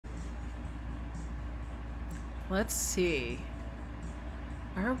Let's see.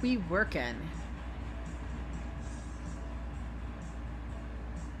 Are we working?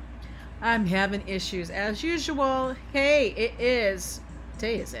 I'm having issues as usual. Hey, it is. What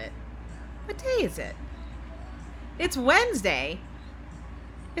day is it? What day is it? It's Wednesday.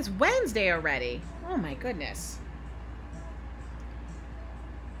 It's Wednesday already. Oh my goodness.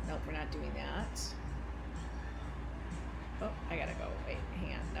 Nope, we're not doing that. Oh, I gotta go. Wait,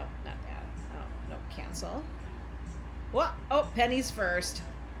 hang on. Nope, not that. Oh, no, cancel. What? Oh, Penny's first.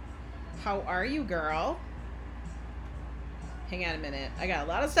 How are you, girl? Hang on a minute. I got a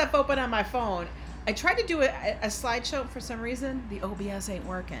lot of stuff open on my phone. I tried to do a slideshow for some reason. The OBS ain't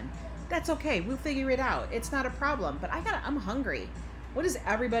working. That's okay. We'll figure it out. It's not a problem. But I'm hungry. What is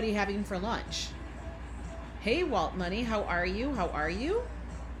everybody having for lunch? Hey, Walt Money. How are you? How are you?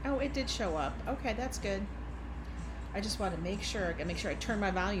 Oh, it did show up. Okay, that's good. I just want to make sure I turn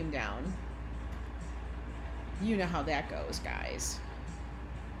my volume down. You know how that goes, guys.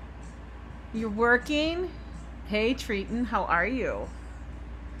 You're working? Hey, Treaton, how are you?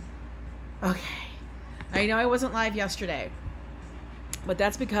 Okay. I know I wasn't live yesterday, but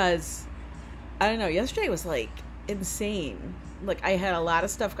that's because, I don't know, yesterday was like insane. Like I had a lot of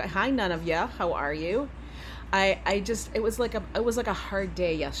stuff. Hi, none of ya. How are you? It was like a hard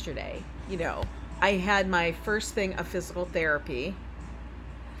day yesterday. You know, I had my first thing of physical therapy.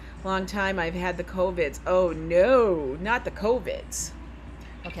 Long time I've had the COVIDs. Oh no, not the COVIDs.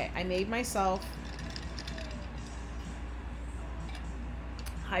 Okay, I made myself.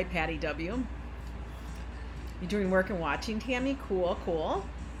 Hi, Patty W. You doing work and watching, Tammy? Cool, cool.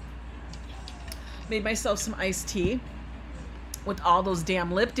 Made myself some iced tea with all those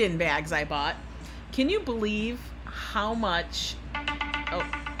damn Lipton bags I bought. Can you believe how much? Oh,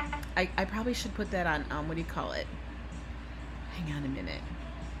 I probably should put that on, what do you call it? Hang on a minute.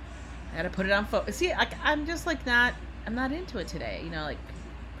 I gotta put it on focus. See, I'm just like I'm not into it today. You know, like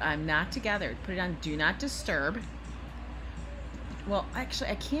I'm not together. Put it on Do Not Disturb. Well, actually,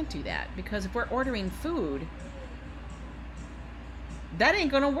 I can't do that because if we're ordering food, that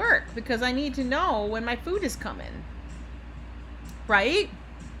ain't gonna work because I need to know when my food is coming. Right?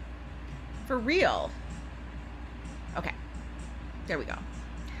 For real. Okay. There we go.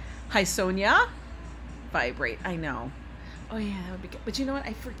 Hi, Sonia. Vibrate. I know. Oh, yeah, that would be good. But you know what?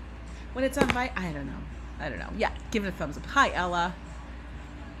 When it's on I don't know. Yeah, give it a thumbs up. Hi, Ella.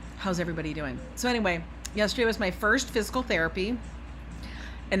 How's everybody doing? So anyway, yesterday was my first physical therapy.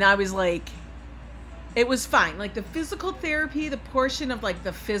 And I was like, it was fine. Like the physical therapy, the portion of like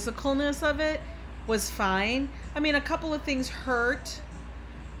the physicalness of it was fine. I mean, a couple of things hurt,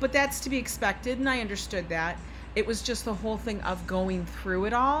 but that's to be expected. And I understood that. It was just the whole thing of going through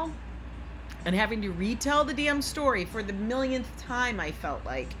it all and having to retell the damn story for the millionth time. I felt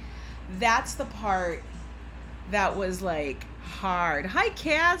like that's the part that was like hard. Hi,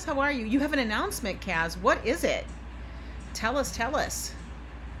 Kaz. How are you? You have an announcement, Kaz. What is it? Tell us, tell us.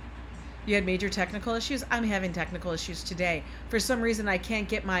 You had major technical issues? I'm having technical issues today. For some reason, I can't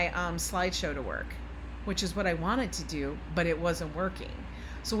get my slideshow to work, which is what I wanted to do, but it wasn't working.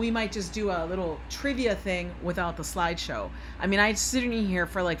 So we might just do a little trivia thing without the slideshow. I mean, I'm sitting here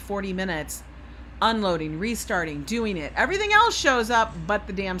for like 40 minutes, unloading, restarting, doing it. Everything else shows up but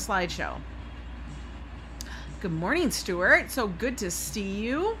the damn slideshow. Good morning, Stuart. So good to see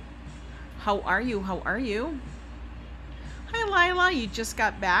you. How are you? How are you? Hi, Lila. You just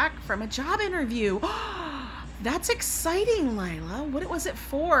got back from a job interview. That's exciting, Lila. What was it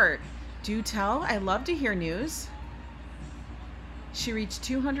for? Do tell. I love to hear news. She reached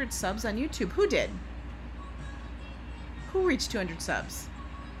 200 subs on YouTube. Who did? Who reached 200 subs?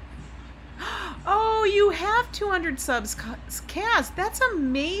 Oh, you have 200 subs, Kaz. That's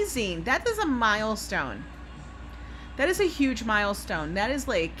amazing. That is a milestone. That is a huge milestone. That is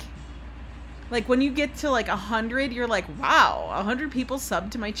like when you get to like 100, you're like, wow, 100 people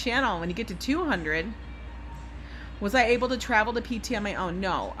subbed to my channel. When you get to 200, was I able to travel to PT on my own?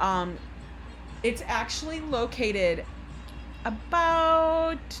 No. It's actually located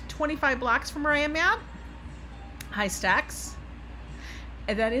about 25 blocks from where I am at. Hi, Stacks.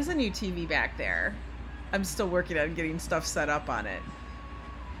 And that is a new TV back there. I'm still working on getting stuff set up on it.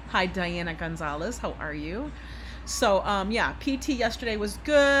 Hi, Diana Gonzalez. How are you? So, yeah, PT yesterday was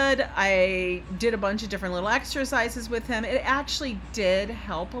good. I did a bunch of different little exercises with him. It actually did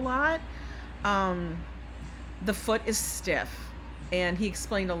help a lot. The foot is stiff. And he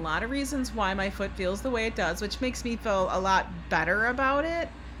explained a lot of reasons why my foot feels the way it does, which makes me feel a lot better about it.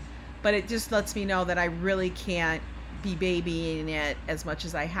 But it just lets me know that I really can't be babying it as much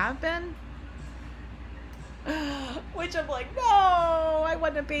as I have been. Which I'm like, no, I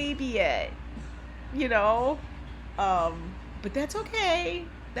want to baby it. You know? But that's okay.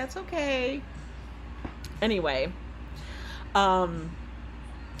 That's okay. Anyway,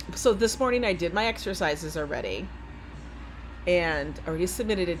 so this morning I did my exercises already and already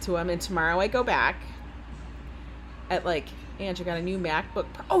submitted it to him. And tomorrow I go back at like, Andrew got a new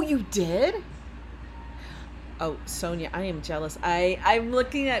MacBook Pro. Oh, you did? Oh, Sonia, I am jealous. I'm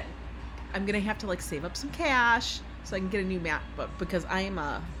looking at, I'm going to have to like save up some cash so I can get a new MacBook because I'm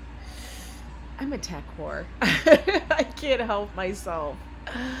a tech whore. I can't help myself.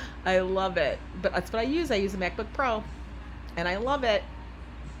 I love it. But that's what I use. I use a MacBook Pro and I love it.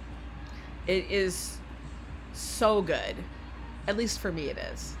 It is so good. At least for me it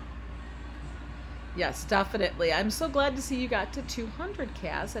is. Yes, definitely. I'm so glad to see you got to 200,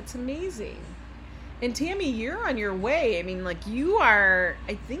 Cass. That's amazing. And Tammy, you're on your way. I mean, like you are,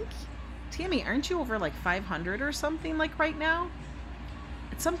 I think, Tammy, aren't you over like 500 or something like right now?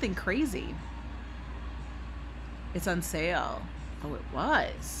 It's something crazy. It's on sale. Oh, it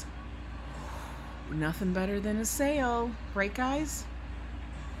was. Nothing better than a sale. Right, guys?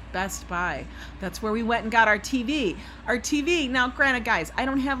 Best Buy. That's where we went and got our TV. Our TV, now granted, guys, I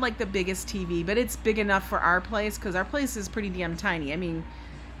don't have like the biggest TV, but it's big enough for our place because our place is pretty damn tiny. I mean,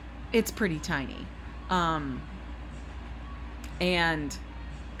 it's pretty tiny. And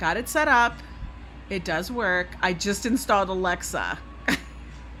got it set up. It does work. I just installed Alexa.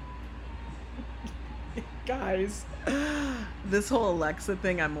 Guys, this whole Alexa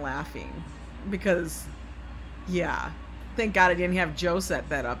thing, I'm laughing because, yeah, thank God I didn't have Joe set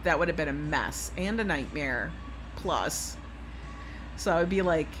that up. That would have been a mess and a nightmare plus. So I would be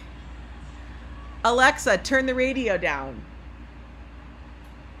like, Alexa, turn the radio down.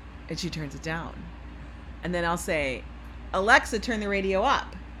 And she turns it down. And then I'll say, Alexa, turn the radio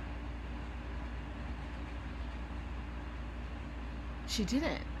up. She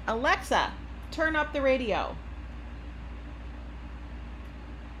didn't. Alexa, turn up the radio.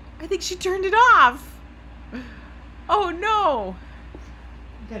 I think she turned it off. Oh no.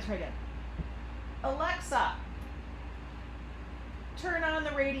 You gotta try again. Alexa, turn on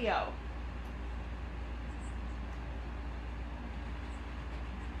the radio.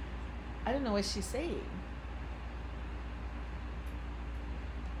 I don't know what she's saying.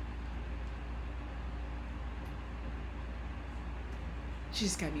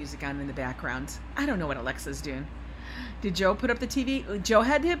 She's got music on in the background. I don't know what Alexa's doing. Did Joe put up the TV? Joe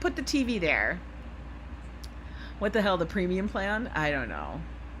had to put the TV there. What the hell, the premium plan? I don't know.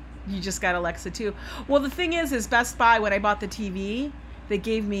 You just got Alexa too. Well, the thing is Best Buy, when I bought the TV, they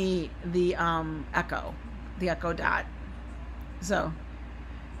gave me the Echo Dot. So,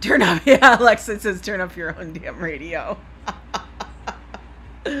 turn up. Yeah, Alexa says turn up your own damn radio.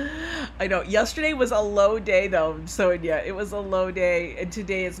 I know. Yesterday was a low day though, so yeah, it was a low day, and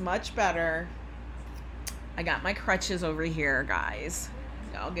today is much better. I got my crutches over here, guys.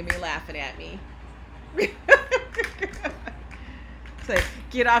 Don't get me laughing at me. So,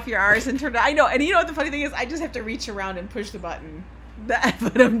 get off your arse and turn it. I know, and you know what the funny thing is? I just have to reach around and push the button. That's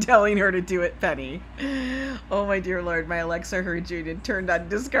what I'm telling her to do it, Penny. Oh my dear Lord, my Alexa heard you and turned on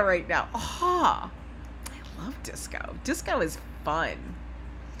disco right now. Oh, I love disco. Disco is fun.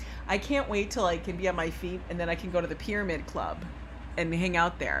 I can't wait till I can be on my feet and then I can go to the Pyramid Club and hang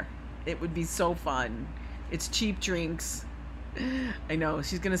out there. It would be so fun. It's cheap drinks. I know.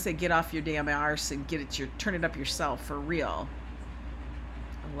 She's going to say, get off your damn arse and turn it up yourself for real.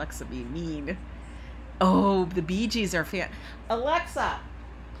 Alexa be mean. Oh, the Bee Gees are fan. Alexa,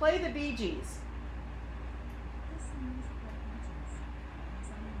 play the Bee Gees.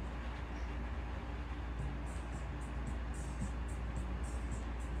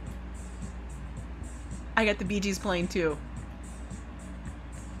 I got the Bee Gees playing too.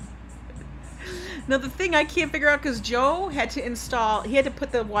 Now the thing I can't figure out, because Joe had to install, he had to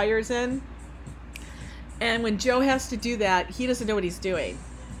put the wires in. And when Joe has to do that, he doesn't know what he's doing.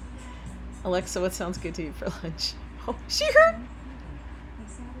 Alexa, what sounds good to you for lunch? Oh, she heard.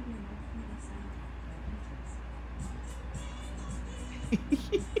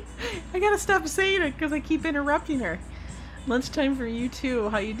 I gotta stop saying it because I keep interrupting her. Lunchtime for you too.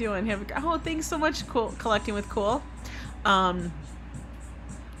 How you doing? Oh, thanks so much, Cool Collecting with Cool.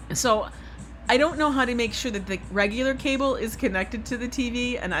 So I don't know how to make sure that the regular cable is connected to the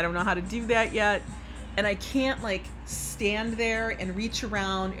TV, and I don't know how to do that yet. And I can't like stand there and reach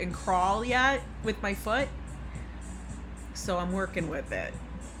around and crawl yet with my foot. So I'm working with it.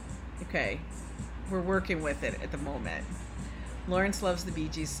 Okay. We're working with it at the moment. Lawrence loves the Bee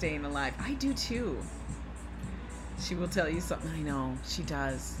Gees Staying Alive. I do too. She will tell you something. I know. She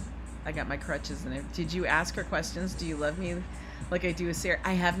does. I got my crutches in it. Did you ask her questions? Do you love me like I do with Sarah?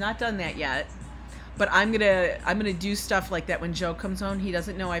 I have not done that yet. But I'm gonna do stuff like that when Joe comes home. He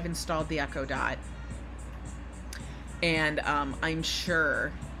doesn't know I've installed the Echo Dot. And I'm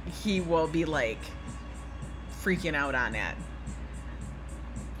sure he will be like freaking out on it.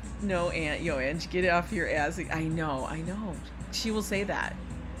 No, Aunt, Ange, get off your ass. I know. She will say that.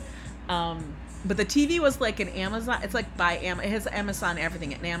 But the TV was like an Amazon. It's like it has Amazon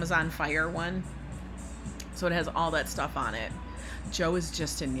everything, an Amazon Fire one. So it has all that stuff on it. Joe is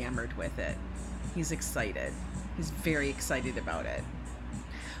just enamored with it. He's excited. He's very excited about it.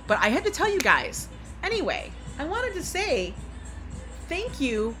 But I had to tell you guys. Anyway, I wanted to say thank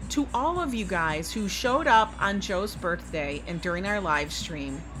you to all of you guys who showed up on Joe's birthday and during our live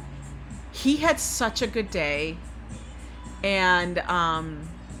stream. He had such a good day, and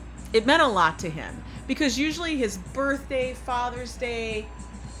it meant a lot to him because usually his birthday, Father's Day,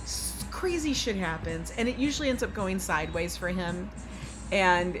 crazy shit happens, and it usually ends up going sideways for him.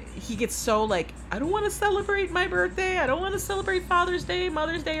 And he gets so like, I don't want to celebrate my birthday. I don't want to celebrate Father's Day,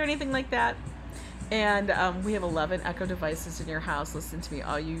 Mother's Day, or anything like that. And we have 11 Echo devices in your house. Listen to me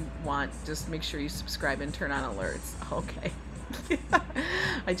all you want. Just make sure you subscribe and turn on alerts. Okay.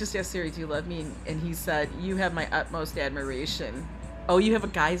 I just asked Siri, do you love me? And he said, you have my utmost admiration. Oh, you have a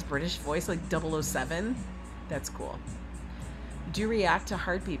guy's British voice like 007? That's cool. Do react to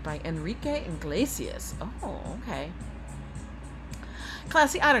Heartbeat by Enrique Iglesias. Oh, okay.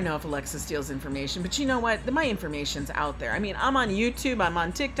 Classy, I don't know if Alexa steals information, but you know what? My information's out there. I mean, I'm on YouTube, I'm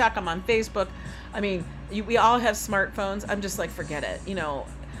on TikTok, I'm on Facebook. I mean, we all have smartphones. I'm just like, forget it. You know,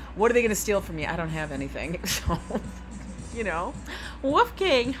 what are they going to steal from me? I don't have anything. So, you know.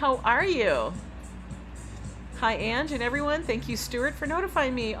 Wolfgang, how are you? Hi, Ange and everyone. Thank you, Stuart, for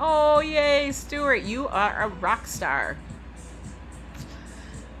notifying me. Oh, yay, Stuart. You are a rock star.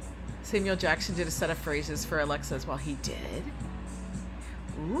 Samuel Jackson did a set of phrases for Alexa as well. He did?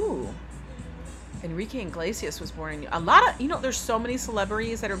 Ooh. Enrique Iglesias was born in... A lot of... You know, there's so many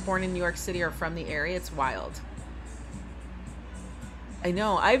celebrities that are born in New York City or from the area. It's wild. I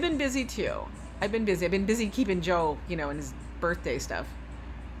know. I've been busy, too. I've been busy keeping Joe, you know, in his birthday stuff.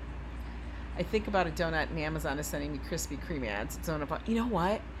 I think about a donut and Amazon is sending me Krispy Kreme ads. You know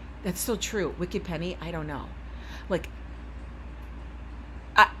what? That's still true. Wicked Penny, I don't know. Like,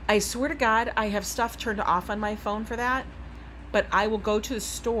 I swear to God, I have stuff turned off on my phone for that. But I will go to the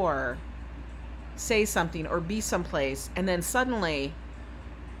store, say something, or be someplace, and then suddenly,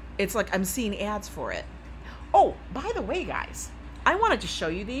 it's like I'm seeing ads for it. Oh, by the way, guys, I wanted to show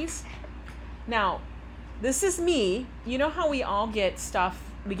you these. Now, this is me. You know how we all get stuff,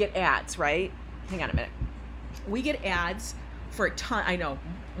 we get ads, right? Hang on a minute. We get ads for a ton. I know,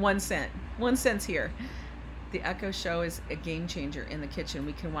 1 cent. 1 cent here. The Echo Show is a game changer in the kitchen.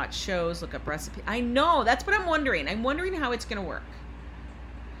 We can watch shows, look up recipes. I know, that's what I'm wondering. I'm wondering how it's going to work.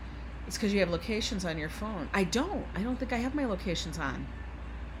 It's because you have locations on your phone. I don't think I have my locations on.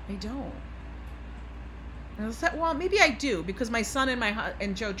 I don't. Well, maybe I do because my son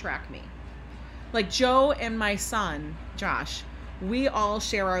and Joe track me. Like Joe and my son, Josh, we all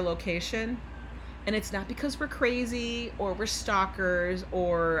share our location. And it's not because we're crazy or we're stalkers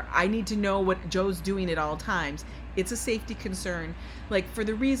or I need to know what Joe's doing at all times. It's a safety concern. Like for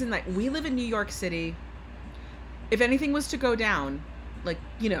the reason that we live in New York City, if anything was to go down, like,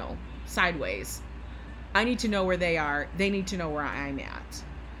 you know, sideways, I need to know where they are. They need to know where I'm at,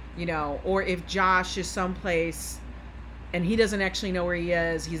 you know, or if Josh is someplace and he doesn't actually know where he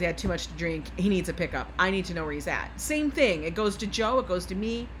is, he's had too much to drink, he needs a pickup. I need to know where he's at. Same thing. It goes to Joe, it goes to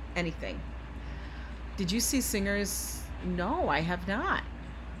me, anything. Did you see Singers? No, I have not.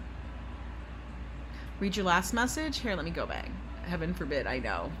 Read your last message? Here, let me go back. Heaven forbid, I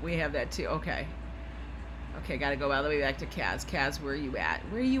know. We have that too. Okay. Okay, gotta go all the way back to Kaz. Kaz, where are you at?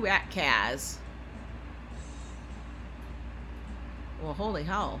 Where are you at, Kaz? Well, holy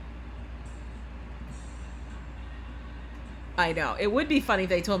hell. I know. It would be funny if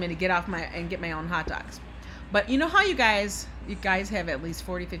they told me to get off and get my own hot dogs. But you know how you guys have at least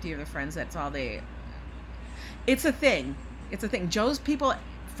 40, 50 of their friends, that's all they... It's a thing. It's a thing.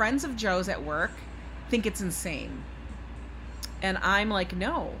 Friends of Joe's at work think it's insane. And I'm like,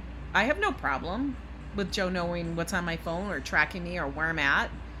 no, I have no problem with Joe knowing what's on my phone or tracking me or where I'm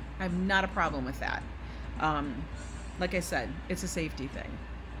at. I have not a problem with that. Like I said, it's a safety thing.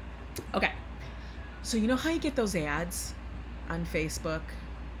 Okay. So you know how you get those ads on Facebook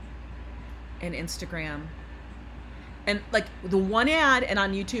and Instagram? And like the one ad and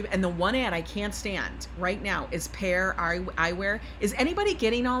on YouTube, and the one ad I can't stand right now is Pear Eyewear. Is anybody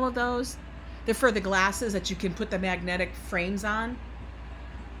getting all of those? They're for the glasses that you can put the magnetic frames on.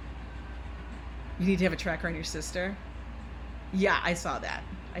 You need to have a tracker on your sister. Yeah, I saw that.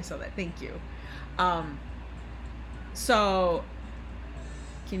 I saw that. Thank you. So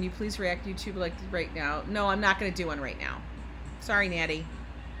can you please react to YouTube like right now? No, I'm not going to do one right now. Sorry, Natty.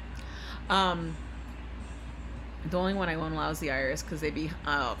 The only one I won't allow is the IRS because they'd be,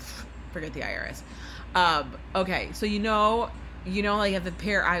 oh, forget the IRS. Okay, so you know, I have the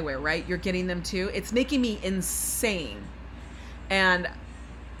pair I wear, right? You're getting them too. It's making me insane. And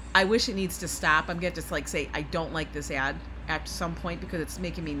I wish it needs to stop. I'm going to just like say, I don't like this ad at some point because it's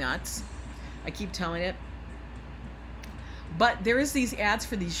making me nuts. I keep telling it. But there is these ads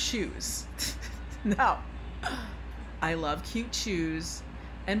for these shoes. No. I love cute shoes.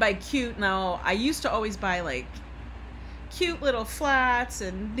 And by cute, now, I used to always buy like cute little flats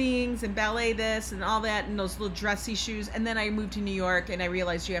and things and ballet this and all that and those little dressy shoes. And then I moved to New York and I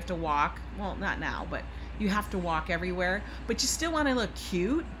realized you have to walk. Well, not now, but you have to walk everywhere. But you still want to look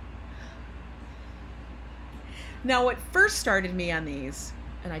cute. Now, what first started me on these,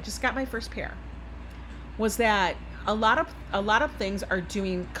 and I just got my first pair, was that a lot of things are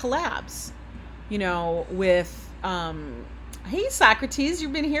doing collabs, you know, with hey Socrates,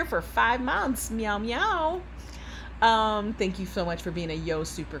 you've been here for 5 months. Meow meow. Thank you so much for being a Yo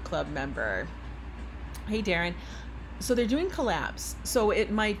Super Club member. Hey Darren. So they're doing collabs. So it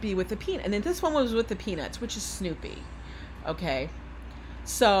might be with the peanut, and then this one was with the Peanuts, which is Snoopy. Okay.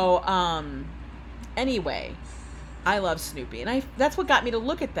 So anyway, I love Snoopy, and that's what got me to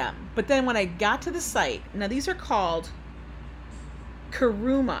look at them. But then when I got to the site, now these are called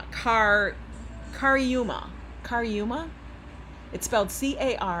Karuma. It's spelled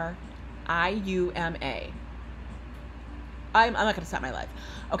Cariuma. I'm not gonna stop my live.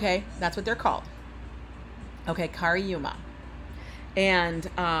 Okay, that's what they're called. Okay, Karuma. And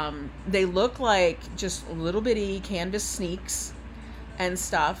they look like just little bitty canvas sneaks and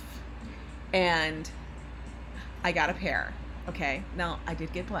stuff. And I got a pair. Okay, now I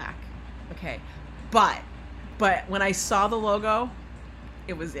did get black. Okay, but when I saw the logo,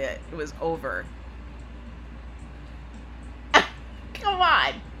 it was over. Come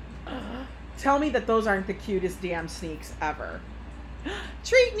on. Tell me that those aren't the cutest damn sneaks ever.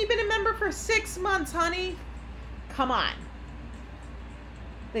 Treat, you've been a member for 6 months, honey. Come on.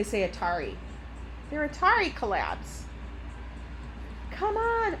 They say Atari. They're Atari collabs. Come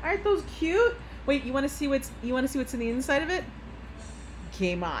on, aren't those cute? Wait, you want to see what's in the inside of it?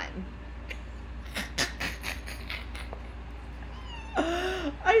 Game on.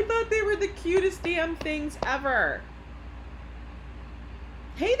 I thought they were the cutest damn things ever.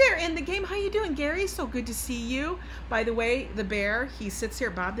 Hey there, in the game. How you doing, Gary? So good to see you. By the way, the bear, he sits here.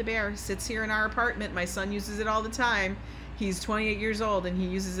 Bob the bear sits here in our apartment. My son uses it all the time. He's 28 years old, and he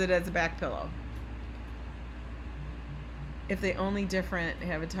uses it as a back pillow. If they only different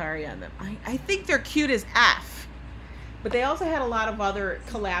have Atari on them. I think they're cute as F. But they also had a lot of other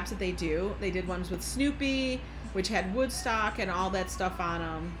collabs that they do. They did ones with Snoopy, which had Woodstock and all that stuff on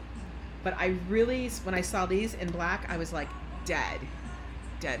them. But I really, when I saw these in black, I was like, dead.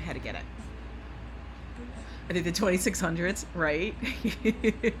 Had to get it. I think the 2600s, right?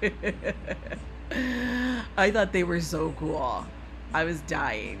 I thought they were so cool. I was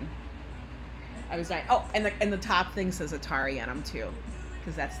dying. Oh, and the top thing says Atari on them too,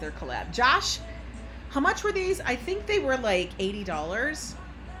 because that's their collab. Josh, how much were these? I think they were like $80.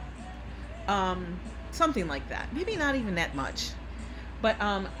 Something like that. Maybe not even that much. But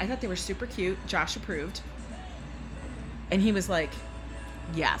I thought they were super cute. Josh approved, and he was like,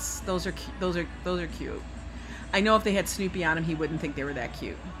 "Yes, those are cute." I know if they had Snoopy on them, he wouldn't think they were that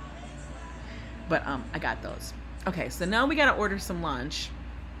cute. But I got those. Okay, so now we gotta order some lunch.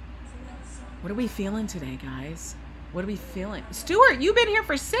 What are we feeling today, guys? What are we feeling? Stuart, you've been here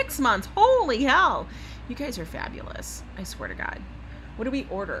for 6 months. Holy hell. You guys are fabulous. I swear to God. What do we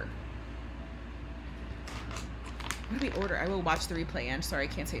order? What do we order? I will watch the replay. I'm sorry, I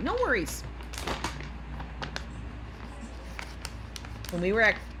can't say. No worries. When we were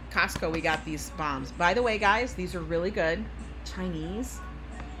at Costco, we got these bombs. By the way, guys, these are really good. Chinese.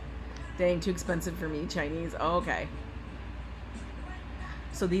 Dang, too expensive for me. Chinese. Oh, okay.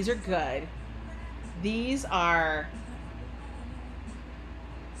 So these are good. These are,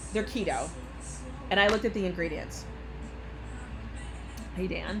 they're keto. And I looked at the ingredients. Hey,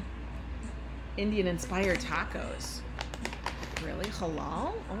 Dan. Indian inspired tacos. Really?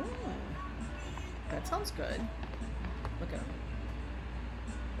 Halal? Oh, that sounds good. Look at them.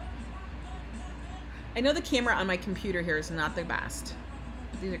 I know the camera on my computer here is not the best.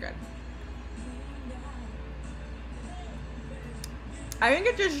 These are good. I think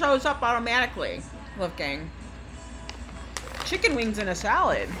it just shows up automatically. Looking. Chicken wings in a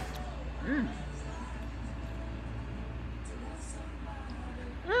salad.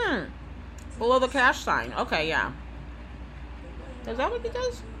 Below the cash sign. Okay, yeah. Is that what it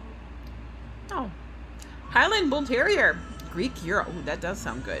does? Oh. Highland Bull Terrier. Greek Euro. Ooh, that does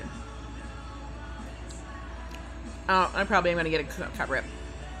sound good. Oh, I probably am going to get a cover it.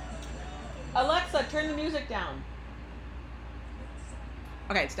 Alexa, turn the music down.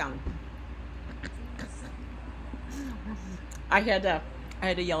 Okay, it's down. I had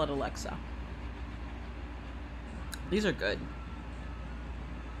to yell at Alexa. These are good.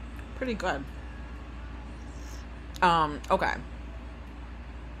 Pretty good. Okay.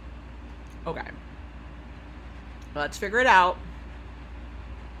 Okay. Let's figure it out.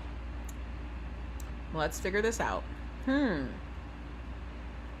 Let's figure this out. I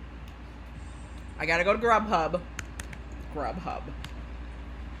gotta go to Grubhub. Grubhub.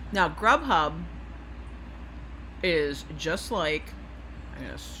 Now, Grubhub is just like... I'm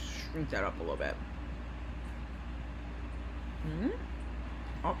gonna shrink that up a little bit.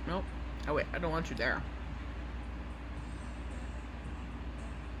 Oh, nope. Oh, wait. I don't want you there.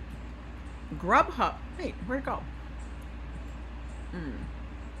 Grubhub. Wait, where'd it go?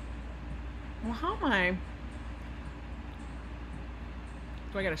 Well, how am I...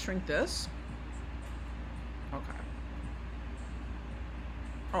 Do I gotta shrink this? Okay.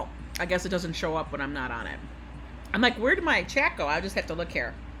 Oh, I guess it doesn't show up when I'm not on it. I'm like, where did my chat go? I just have to look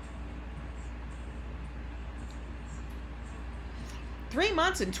here. 3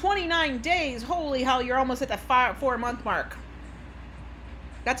 months and 29 days. Holy hell, you're almost at the 4-month mark.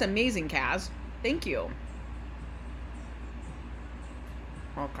 That's amazing, Kaz. Thank you.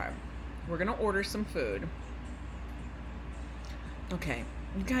 Okay. We're going to order some food. Okay.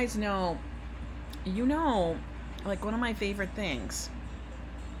 You guys know, like one of my favorite things.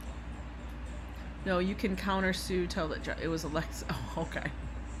 No, you can counter-sue, tell that it was Alexa. Oh, okay.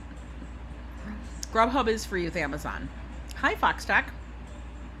 Grubhub is free with Amazon. Hi, Foxtac.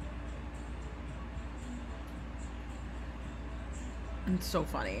 It's so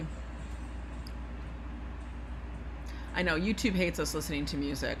funny. I know, YouTube hates us listening to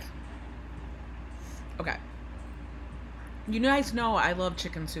music. Okay. You guys know I love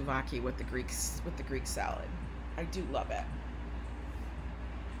chicken souvlaki with the Greek salad. I do love it.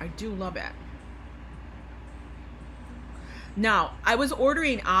 I do love it. Now, I was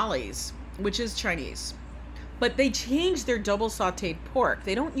ordering Ollie's, which is Chinese, but they changed their double sauteed pork.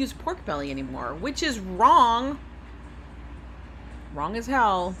 They don't use pork belly anymore, which is wrong. Wrong as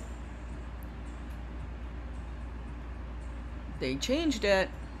hell. They changed it,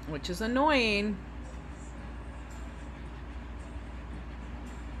 which is annoying.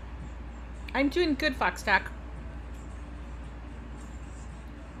 I'm doing good, Foxtac.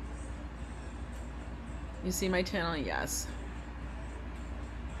 You see my channel? Yes.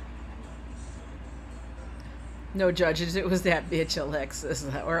 No judges. It was that bitch Alexis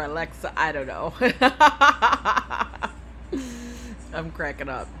or Alexa. I don't know. I'm cracking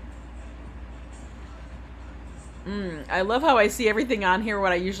up. I love how I see everything on here,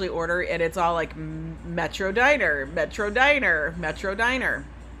 what I usually order, and it's all like Metro Diner, Metro Diner, Metro Diner.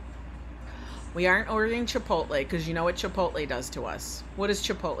 We aren't ordering Chipotle because you know what Chipotle does to us. What does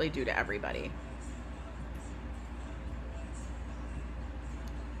Chipotle do to everybody?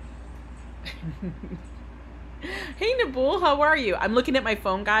 Hey, Nabul, how are you? I'm looking at my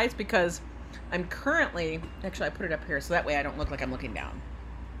phone, guys, because I'm currently... Actually, I put it up here so that way I don't look like I'm looking down.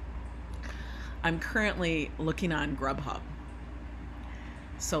 I'm currently looking on Grubhub.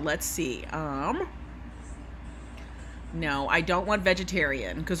 So let's see. No, I don't want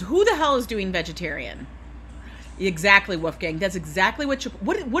vegetarian. Because who the hell is doing vegetarian? Exactly, Wolfgang. That's exactly what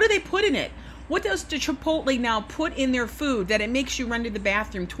do they put in it? What does the Chipotle now put in their food that it makes you run to the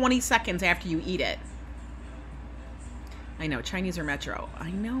bathroom 20 seconds after you eat it? I know, Chinese or Metro.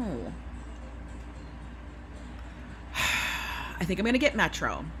 I know. I think I'm going to get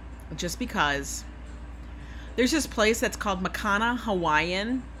Metro. Just because there's this place that's called Makana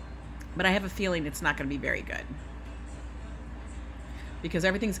Hawaiian, but I have a feeling it's not going to be very good. Because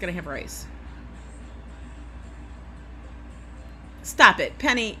everything's going to have rice. Stop it.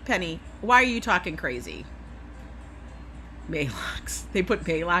 Penny, why are you talking crazy? Maalox. They put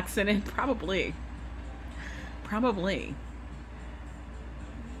Maalox in it? Probably. Probably.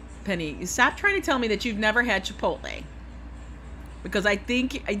 Penny, stop trying to tell me that you've never had Chipotle. Because I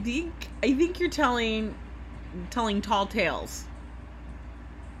think you're telling tall tales.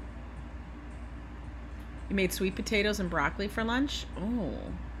 You made sweet potatoes and broccoli for lunch? Oh.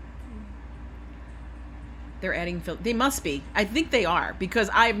 They're adding they must be. I think they are, because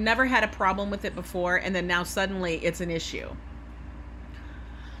I've never had a problem with it before, and then now suddenly it's an issue.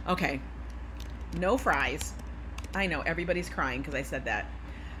 Okay. No fries. I know, everybody's crying because I said that.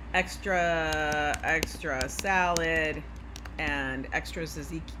 extra salad, and extra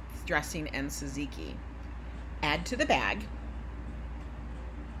tzatziki dressing and tzatziki. Add to the bag.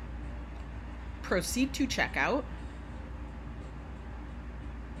 Proceed to checkout.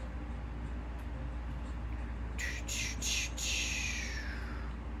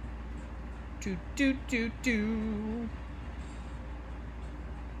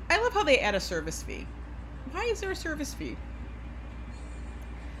 I love how they add a service fee. Why is there a service fee?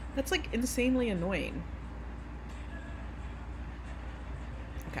 That's like insanely annoying.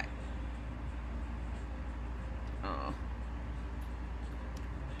 Okay. Oh.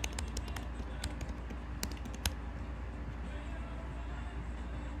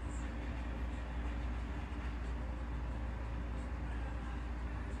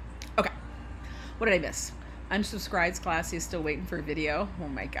 Okay. What did I miss? Unsubscribed class is still waiting for a video. Oh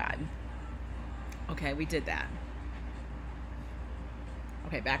my God. Okay, we did that.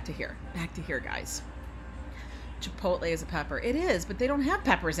 Okay, back to here. Back to here, guys. Chipotle is a pepper. It is, but they don't have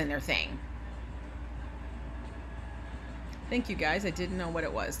peppers in their thing. Thank you, guys. I didn't know what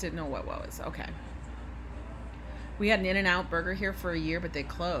it was. Didn't know what it was. Okay. We had an In-N-Out burger here for a year, but they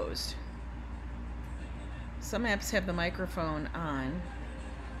closed. Some apps have the microphone on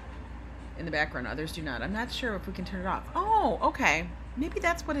in the background. Others do not. I'm not sure if we can turn it off. Oh, okay. Maybe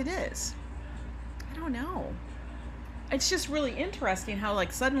that's what it is. I don't know. It's just really interesting how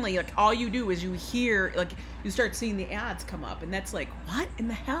like suddenly like all you do is you hear like you start seeing the ads come up and that's like, what in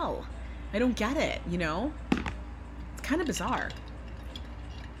the hell? I don't get it, you know? It's kind of bizarre.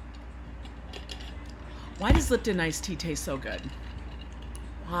 Why does Lipton iced tea taste so good?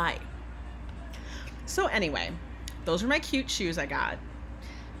 Why? So anyway, those are my cute shoes I got.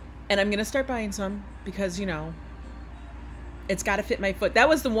 And I'm going to start buying some because, you know, it's got to fit my foot. That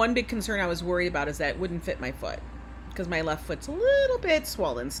was the one big concern I was worried about, is that it wouldn't fit my foot because my left foot's a little bit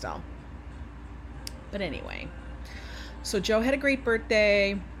swollen still. But anyway, so Joe had a great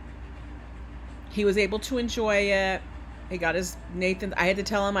birthday. He was able to enjoy it. He got his Nathan. I had to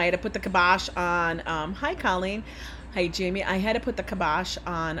tell him I had to put the kibosh on. Hi, Colleen. Hi, Jamie. I had to put the kibosh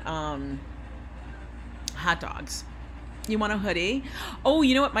on hot dogs. You want a hoodie? Oh,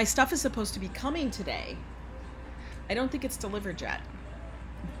 you know what? My stuff is supposed to be coming today. I don't think it's delivered yet,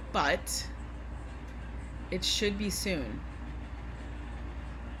 but it should be soon.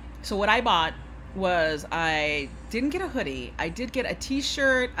 So what I bought was, I didn't get a hoodie. I did get a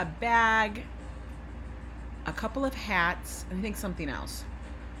t-shirt, a bag, a couple of hats, and I think something else.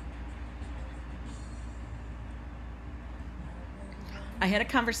 I had a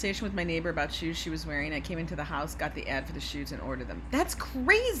conversation with my neighbor about shoes she was wearing. I came into the house, got the ad for the shoes, and ordered them. That's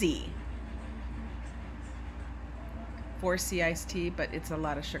crazy. 4C iced tea, but it's a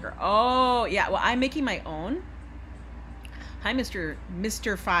lot of sugar. Oh, yeah. Well, I'm making my own. Hi,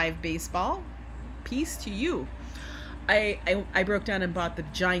 Mr. 5 Baseball. Peace to you. I broke down and bought the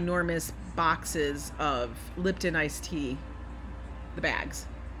ginormous boxes of Lipton iced tea, the bags,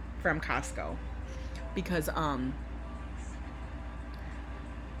 from Costco, because I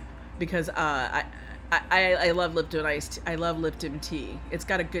love Lipton iced. I love Lipton tea. It's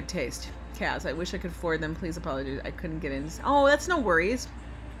got a good taste. Kaz, I wish I could forward them. Please apologize. I couldn't get in. Oh, that's no worries.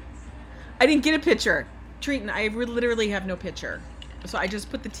 I didn't get a picture. Treaton, I literally have no picture. So I just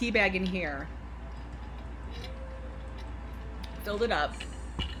put the tea bag in here. Filled it up.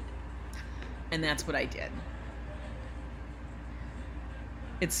 And that's what I did.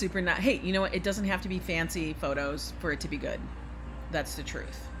 It's super not. Hey, you know what? It doesn't have to be fancy photos for it to be good. That's the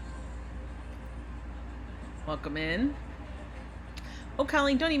truth. Welcome in. Oh,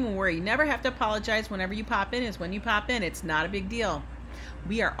 Colleen, don't even worry. You never have to apologize. Whenever you pop in is when you pop in. It's not a big deal.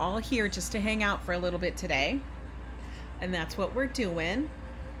 We are all here just to hang out for a little bit today. And that's what we're doing.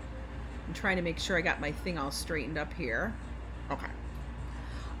 I'm trying to make sure I got my thing all straightened up here. Okay.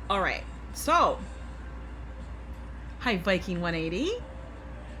 All right. So, hi, Viking 180.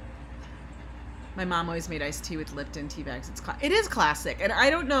 My mom always made iced tea with Lipton tea bags. It is classic. And I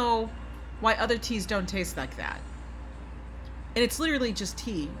don't know why other teas don't taste like that. And it's literally just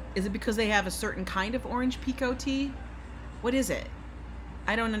tea. Is it because they have a certain kind of orange pico tea? What is it?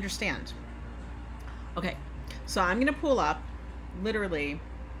 I don't understand. Okay, so I'm gonna pull up, literally.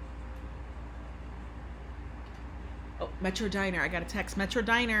 Oh, Metro Diner, I got a text. Metro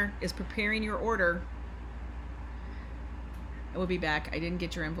Diner is preparing your order. I will be back. I didn't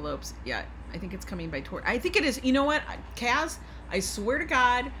get your envelopes yet. I think it's coming by tour. I think it is. You know what, Kaz? I swear to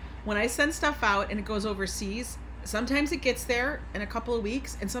God, when I send stuff out and it goes overseas, sometimes it gets there in a couple of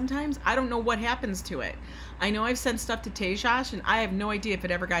weeks, and sometimes I don't know what happens to it. I know I've sent stuff to Tejas, and I have no idea if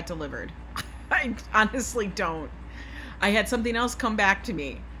it ever got delivered. I honestly don't. I had something else come back to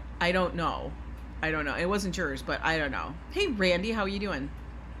me, I don't know. I don't know. It wasn't yours, but I don't know. Hey, Randy, how you doing?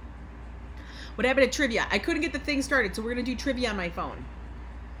 What happened to trivia? I couldn't get the thing started, so we're going to do trivia on my phone.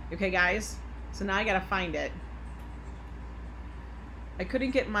 Okay, guys? So now I got to find it. I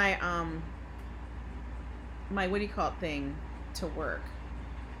couldn't get my, my, what do you call it, thing to work.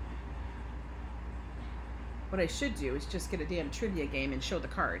 What I should do is just get a damn trivia game and show the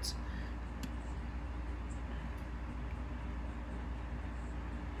cards.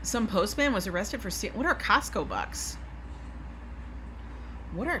 Some postman was arrested for stealing. What are Costco bucks?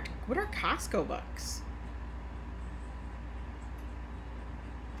 What are Costco bucks?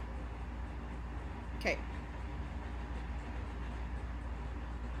 Okay.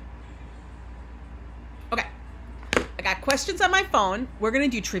 Okay. I got questions on my phone. We're going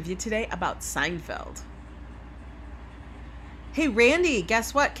to do trivia today about Seinfeld. Hey, Randy,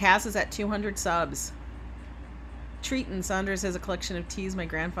 guess what? Cass is at 200 subs. Treaton Saunders has a collection of teas. My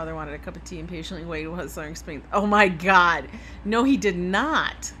grandfather wanted a cup of tea and patiently waited while his son explained. Oh my God. No, he did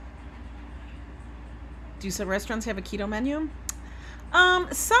not. Do some restaurants have a keto menu?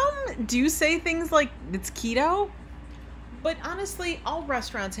 Some do say things like it's keto, but honestly, all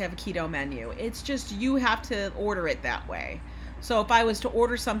restaurants have a keto menu. It's just you have to order it that way. So if I was to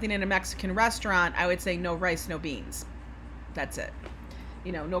order something in a Mexican restaurant, I would say no rice, no beans. That's it.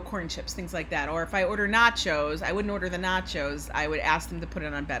 You know, no corn chips, things like that. Or if I order nachos, I wouldn't order the nachos. I would ask them to put it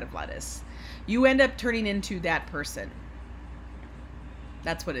on a bed of lettuce. You end up turning into that person.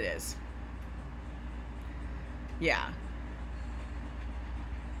 That's what it is. Yeah.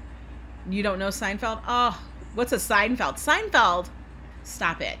 You don't know Seinfeld? Oh, what's a Seinfeld? Seinfeld!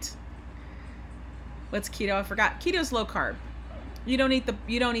 Stop it. What's keto? I forgot. Keto's low carb. You don't eat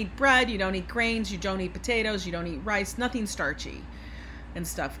bread, you don't eat grains, you don't eat potatoes, you don't eat rice, nothing starchy and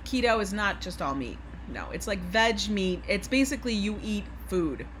stuff. Keto is not just all meat. No, it's like veg meat. It's basically you eat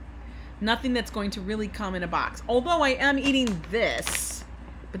food. Nothing that's going to really come in a box. Although I am eating this,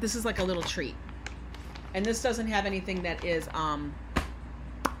 but this is like a little treat. And this doesn't have anything that is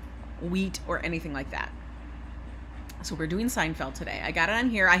wheat or anything like that. So we're doing Seinfeld today. I got it on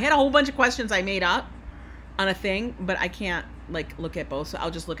here. I had a whole bunch of questions I made up on a thing, but I can't like look at both, so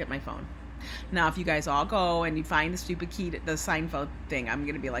I'll just look at my phone. Now, if you guys all go and you find the stupid key to the Seinfeld thing, I'm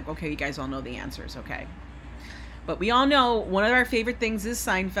gonna be like, okay, you guys all know the answers, okay? But we all know one of our favorite things is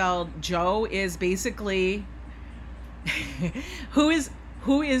Seinfeld. Joe is basically who is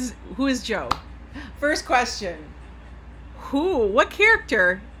Joe? First question. What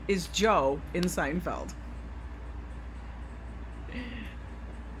character is Joe in Seinfeld?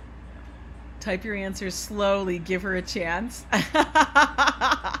 Type your answers slowly. Give her a chance.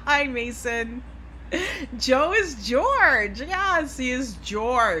 Hi, Mason. Joe is George. Yes, he is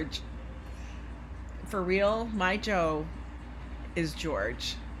George. For real, my Joe is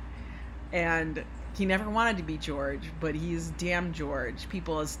George. And he never wanted to be George, but he's damn George.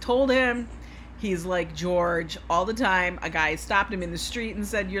 People has told him he's like George all the time. A guy stopped him in the street and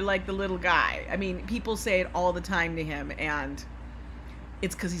said, "You're like the little guy." I mean, people say it all the time to him, and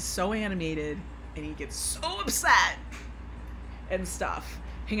it's because he's so animated and he gets so upset and stuff.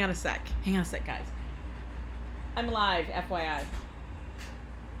 Hang on a sec. Hang on a sec, guys. I'm live, FYI.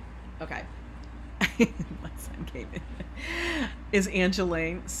 Okay. My son came in. Is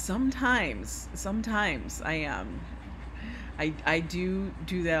Angeline? Sometimes I am. I do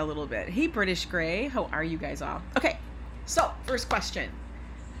that a little bit. Hey, British Gray. How are you guys all? Okay. So, first question.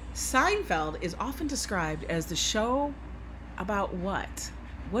 Seinfeld is often described as the show about what?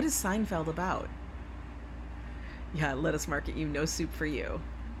 What is Seinfeld about? Yeah, let us market you. No soup for you.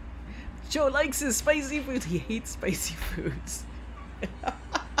 Joe likes his spicy foods. He hates spicy foods.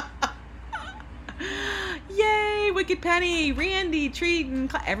 Yay, Wicked Penny, Randy, Treat,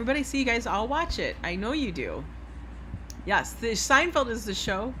 and everybody. See, you guys all watch it. I know you do. Yes, the Seinfeld is the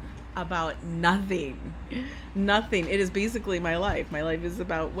show about nothing. Nothing. It is basically my life. My life is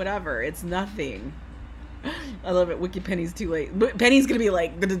about whatever. It's nothing. I love it. Wicked Penny's too late. But Penny's gonna be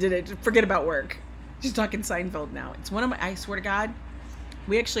like, forget about work. She's talking Seinfeld now. It's one of my, I swear to God,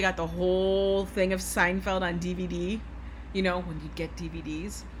 we actually got the whole thing of Seinfeld on DVD. You know, when you get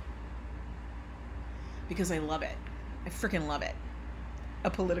DVDs. Because I love it. I freaking love it. A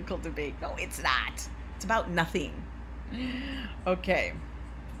political debate. No, it's not. It's about nothing. Okay.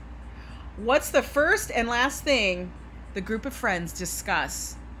 What's the first and last thing the group of friends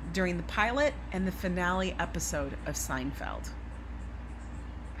discuss during the pilot and the finale episode of Seinfeld?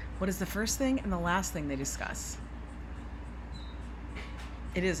 What is the first thing and the last thing they discuss?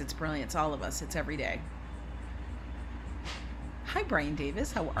 It's brilliant. It's all of us. It's every day. Hi, Brian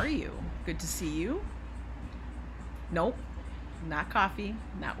Davis. How are you? Good to see you. Nope. Not coffee.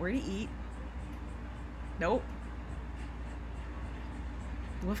 Not where to eat. Nope.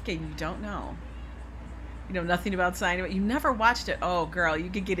 Wolfgang, you don't know. You know nothing about Seinfeld. You never watched it. Oh, girl, you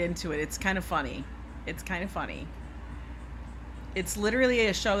could get into it. It's kind of funny. It's kind of funny. It's literally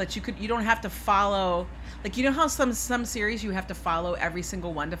a show that you don't have to follow. Like, you know how some series you have to follow every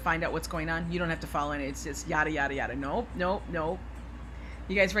single one to find out what's going on? You don't have to follow any. It's just yada, yada, yada. Nope, nope, nope.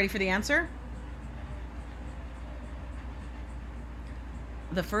 You guys ready for the answer?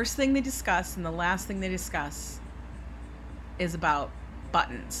 The first thing they discuss and the last thing they discuss is about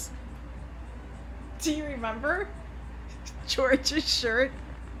buttons. Do you remember George's shirt?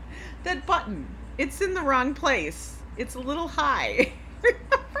 That button. It's in the wrong place. It's a little high.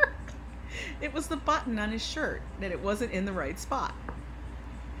 Remember? It was the button on his shirt that it wasn't in the right spot.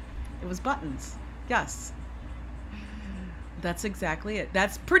 It was buttons. Yes. That's exactly it.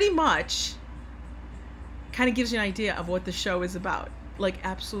 That's pretty much kind of gives you an idea of what the show is about. Like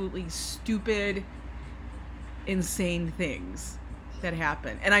absolutely stupid, insane things that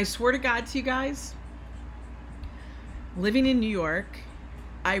happen. And I swear to God to you guys, living in New York,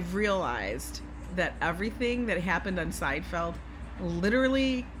 I've realized that everything that happened on Seinfeld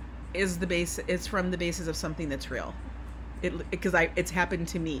literally is the base. It's from the basis of something that's real. It's happened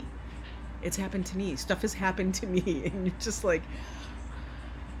to me. It's happened to me. Stuff has happened to me, and you're just like,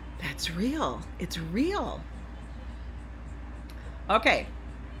 that's real. It's real. Okay.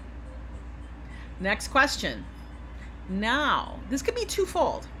 Next question. Now, this could be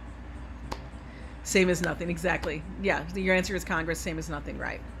twofold. Same as nothing, exactly. Yeah, your answer is Congress, same as nothing,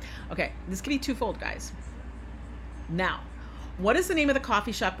 right? Okay, this could be twofold, guys. Now, what is the name of the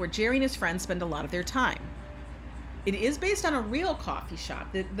coffee shop where Jerry and his friends spend a lot of their time? It is based on a real coffee shop.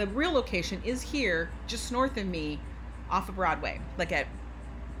 The real location is here, just north of me, off of Broadway. Like at,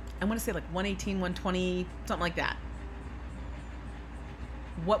 I want to say like 118, 120, something like that.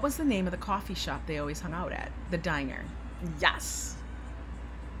 What was the name of the coffee shop they always hung out at? The diner. Yes.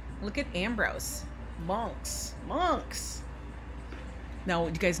 Look at Ambrose. Monks. Monks. Now,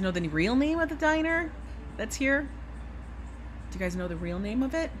 do you guys know the real name of the diner that's here? Do you guys know the real name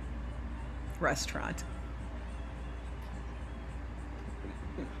of it? Restaurant.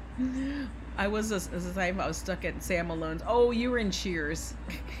 I was stuck at Sam Malone's. Oh, you were in Cheers.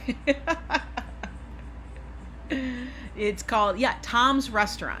 It's called, yeah, Tom's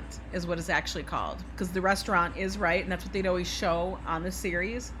Restaurant is what it's actually called, because the restaurant is right, and that's what they'd always show on the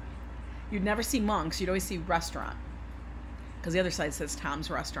series. You'd never see Monks, you'd always see Restaurant, because the other side says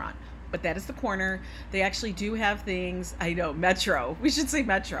Tom's Restaurant. But that is the corner. They actually do have things. I know, Metro. We should say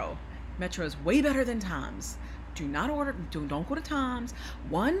Metro. Metro is way better than Tom's. Do not order. Don't go to Tom's.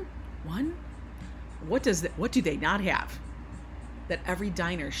 One. What do they not have that every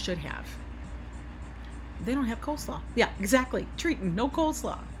diner should have? They don't have coleslaw. Yeah, exactly. Treating no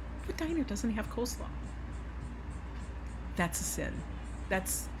coleslaw. What diner doesn't have coleslaw? That's a sin.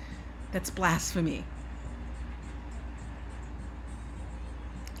 That's blasphemy.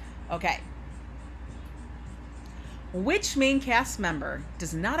 Okay. Which main cast member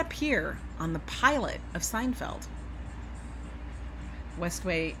does not appear on the pilot of Seinfeld?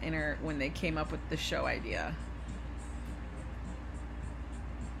 Westway when they came up with the show idea.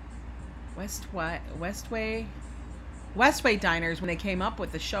 Westway diners when they came up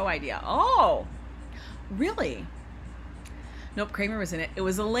with the show idea. Oh, really? Nope, Kramer was in it. It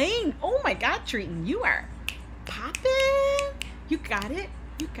was Elaine. Oh my God, Treaton, you are popping. You got it.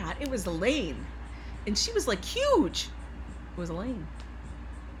 You got it. It was Elaine. And she was like huge. It was Elaine.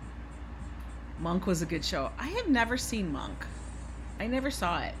 Monk was a good show. I have never seen Monk. I never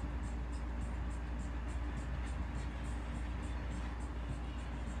saw it.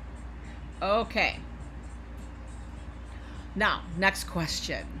 Okay. Now, next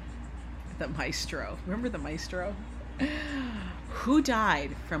question. The Maestro. Remember the Maestro? Who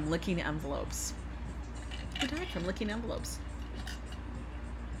died from licking envelopes? Who died from licking envelopes?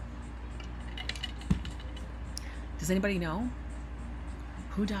 Does anybody know?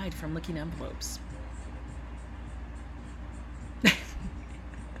 Who died from licking envelopes?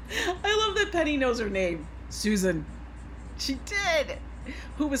 I love that Penny knows her name. Susan. She did.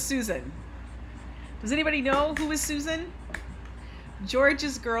 Who was Susan? Does anybody know who was Susan?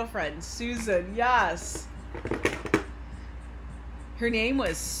 George's girlfriend, Susan. Yes. Her name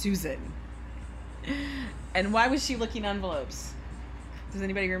was Susan. And why was she licking envelopes? Does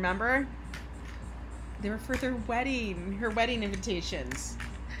anybody remember? They were for their wedding, her wedding invitations.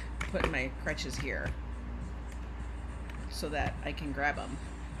 I'm putting my crutches here so that I can grab them.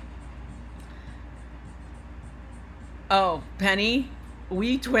 Oh, Penny,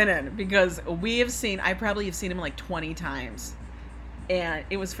 we twinning because I probably have seen him like 20 times. And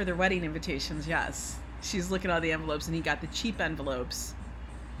it was for their wedding invitations, yes. She's looking at all the envelopes, and he got the cheap envelopes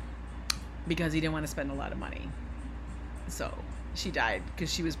because he didn't want to spend a lot of money. So she died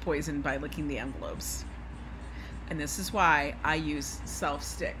because she was poisoned by licking the envelopes. And this is why I use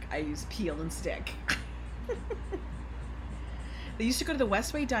self-stick. I use peel and stick. They used to go to the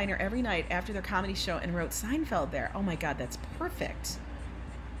Westway Diner every night after their comedy show and wrote Seinfeld there. Oh my God, that's perfect.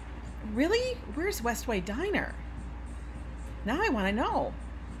 Really? Where's Westway Diner? Now I want to know.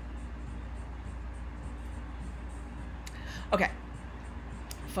 Okay.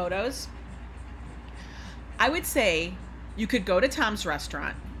 Photos. I would say you could go to Tom's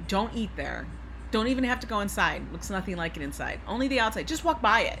restaurant. Don't eat there. Don't even have to go inside. Looks nothing like it inside. Only the outside. Just walk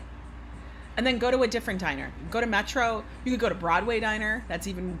by it. And then go to a different diner. Go to Metro. You could go to Broadway Diner.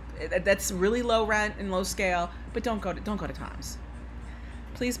 That's really low rent and low scale. But don't go to Tom's.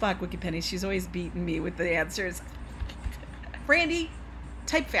 Please block WikiPenny. She's always beating me with the answers. Randy,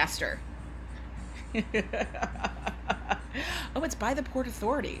 type faster. Oh, it's by the Port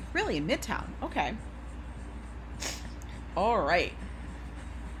Authority. Really, in Midtown. Okay. All right.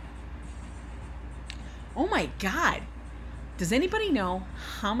 Oh my God. Does anybody know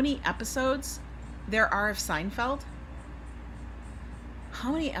how many episodes there are of Seinfeld?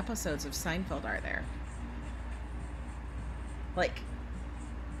 How many episodes of Seinfeld are there? Like,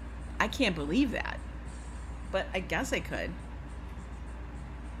 I can't believe that. But I guess I could.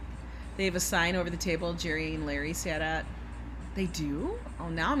 They have a sign over the table Jerry and Larry sat at. They do? Oh,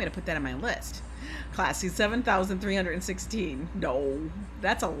 now I'm going to put that on my list. Classy, 7,316. No,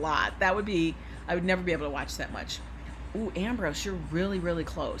 that's a lot. That would be, I would never be able to watch that much. Ooh, Ambrose, you're really, really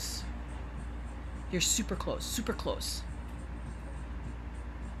close. You're super close, super close.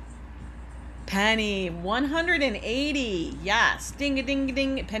 Penny, 180. Yes, ding a ding a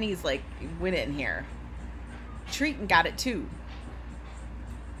ding. Penny's like winning here. Treaton got it too.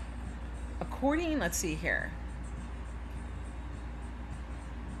 According, let's see here.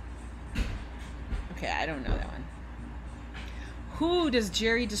 Okay, I don't know that one. Who does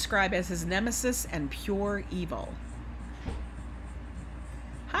Jerry describe as his nemesis and pure evil?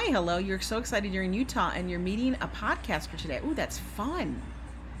 Hi, hello. You're so excited you're in Utah and you're meeting a podcaster today. Ooh, that's fun.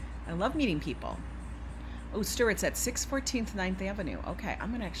 I love meeting people. Oh, Stewart's at 614th 9th Avenue. Okay, I'm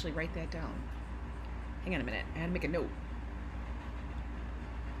going to actually write that down. Hang on a minute. I had to make a note.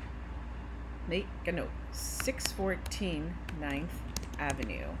 Make a note. 614 9th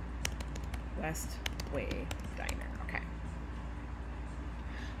Avenue. Westway Diner. Okay.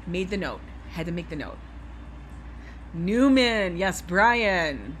 Made the note. Had to make the note. Newman. Yes,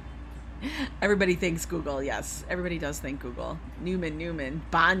 Brian. Everybody thanks Google. Yes, everybody does thank Google. Newman.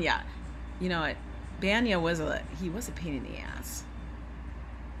 Banya. You know what? Banya was a pain in the ass.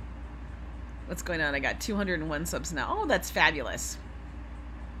 What's going on? I got 201 subs now. Oh, that's fabulous.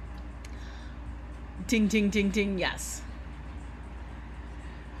 Ting, ting, ting, ting. Yes.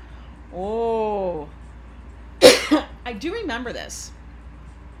 Oh. I do remember this.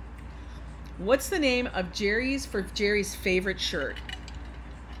 What's the name of Jerry's favorite shirt?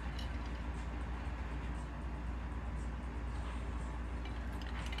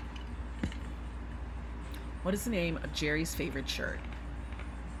 What is the name of Jerry's favorite shirt?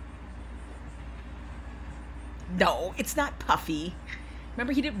 No, it's not puffy.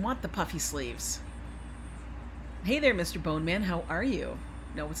 Remember, he didn't want the puffy sleeves. Hey there, Mr. Bone Man. How are you?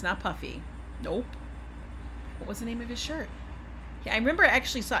 No, it's not puffy. Nope. What was the name of his shirt? Yeah, I remember I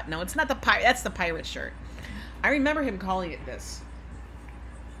actually saw it. No, it's not the pirate. That's the pirate shirt. I remember him calling it this.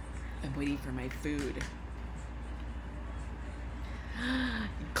 I'm waiting for my food.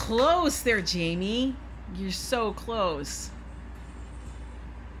 Close there, Jamie. You're so close.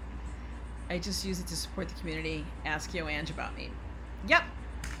 I just use it to support the community. Ask Yo Ange about me. Yep.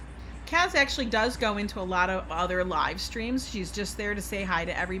 Kaz actually does go into a lot of other live streams. She's just there to say hi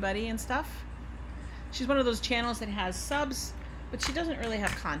to everybody and stuff. She's one of those channels that has subs, but she doesn't really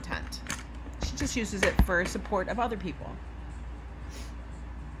have content. She just uses it for support of other people.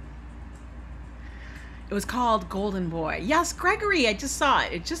 It was called Golden Boy. Yes, Gregory, I just saw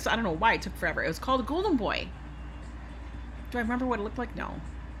it. I don't know why it took forever. It was called Golden Boy. Do I remember what it looked like? No.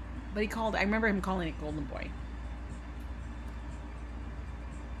 But I remember him calling it Golden Boy.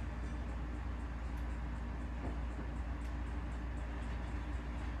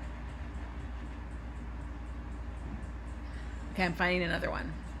 Okay, I'm finding another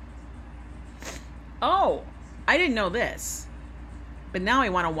one. Oh, I didn't know this. But now I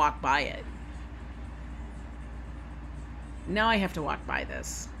want to walk by it. Now I have to walk by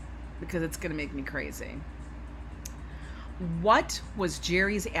this because it's going to make me crazy. What was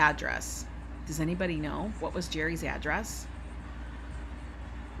Jerry's address? Does anybody know? What was Jerry's address?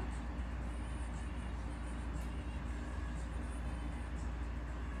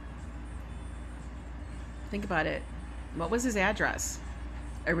 Think about it. What was his address?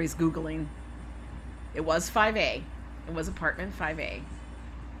 Everybody's Googling. It was 5A. It was apartment 5A.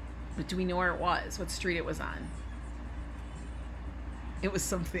 But do we know where it was? What street it was on? It was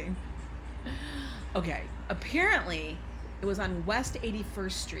something. Okay. Apparently, it was on West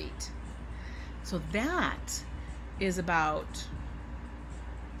 81st Street. So that is about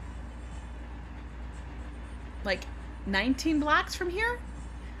like 19 blocks from here.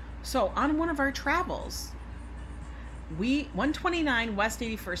 So on one of our travels, 129 West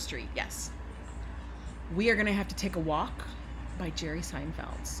 81st Street, yes. We are going to have to take a walk by Jerry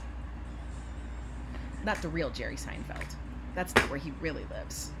Seinfeld's. Not the real Jerry Seinfeld. That's not where he really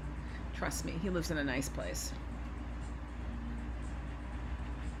lives. Trust me, he lives in a nice place.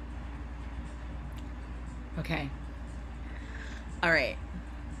 Okay. All right.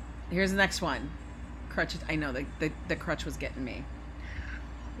 Here's the next one. Crutch. I know the crutch was getting me.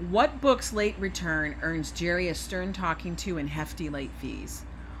 What book's late return earns Jerry a stern talking to and hefty late fees?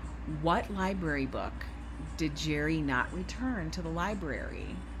 What library book did Jerry not return to the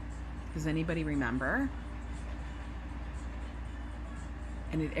library? Does anybody remember?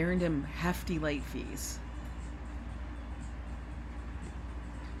 And it earned him hefty late fees.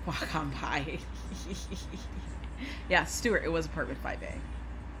 Walk on by. Yeah, Stuart, it was apartment 5A.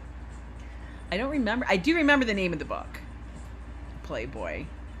 I don't remember. I do remember the name of the book. Playboy.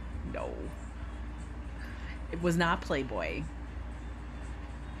 No. It was not Playboy.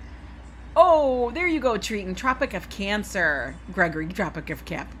 Oh, there you go, Treaton. Tropic of Cancer. Gregory, Tropic of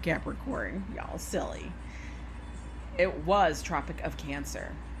Capricorn. Y'all silly. It was Tropic of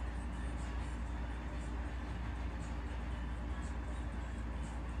Cancer.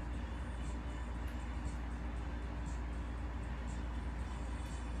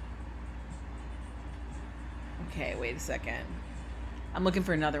 Okay, wait a second. I'm looking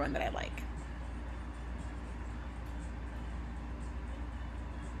for another one that I like.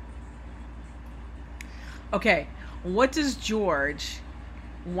 Okay, what does George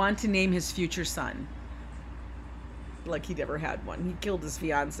want to name his future son? Like he never had one. He killed his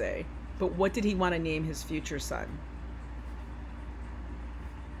fiance. But what did he want to name his future son?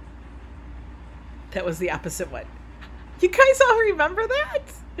 That was the opposite one. You guys all remember that?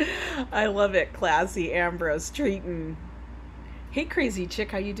 I love it. Classy, Ambrose, Treaton. Hey, crazy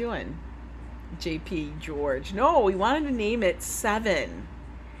chick, how you doing? JP, George. No, he wanted to name it Seven.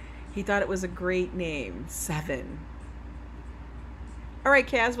 He thought it was a great name. Seven. All right,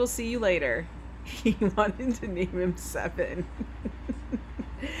 Kaz, we'll see you later. He wanted to name him Seven.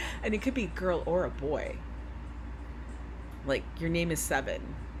 And it could be a girl or a boy. Like, your name is Seven.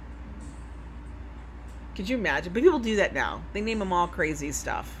 Could you imagine? But people do that now. They name them all crazy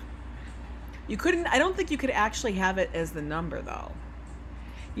stuff. You couldn't, I don't think you could actually have it as the number, though.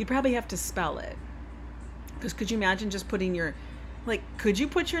 You'd probably have to spell it. Because could you imagine just putting your, like, could you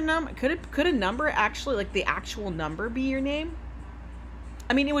put your number, could a number actually, like the actual number be your name?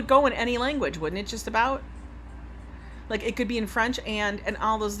 I mean, it would go in any language, wouldn't it, just about? Like, it could be in French and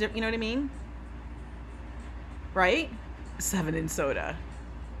all those different, you know what I mean? Right? Seven and soda.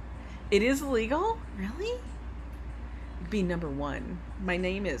 It is illegal? Really? It'd be number one. My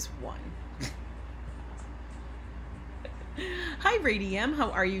name is One. Hi, Radium.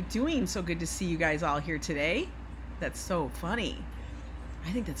 How are you doing? So good to see you guys all here today. That's so funny.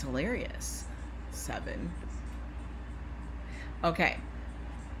 I think that's hilarious. Seven. Okay.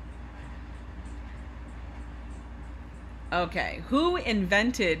 Okay. Who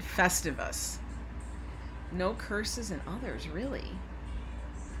invented Festivus? No curses and others, really.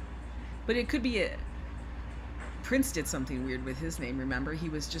 But it could be a... Prince did something weird with his name, remember? He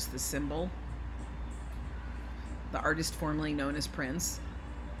was just the symbol. The artist formerly known as Prince.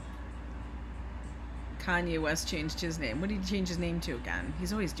 Kanye West changed his name. What did he change his name to again?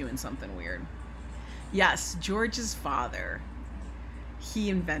 He's always doing something weird. Yes, George's father. He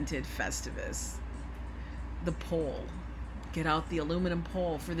invented Festivus. The pole. Get out the aluminum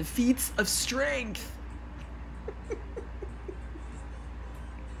pole for the feats of strength.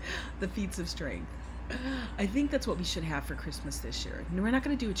 The feats of strength. I think that's what we should have for Christmas this year. No, we're not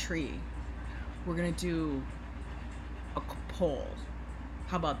going to do a tree. We're going to do a pole.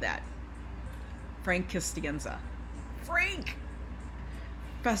 How about that? Frank Costanza. Frank!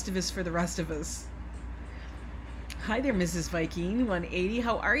 Festivus for the rest of us. Hi there, Mrs. Viking 180.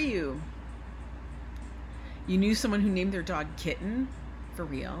 How are you? You knew someone who named their dog Kitten? For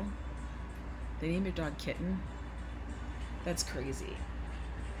real? They named their dog Kitten? That's crazy.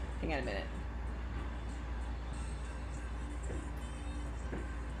 Hang on a minute.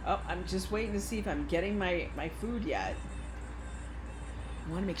 Oh, I'm just waiting to see if I'm getting my food yet.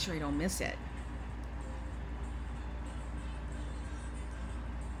 I want to make sure I don't miss it.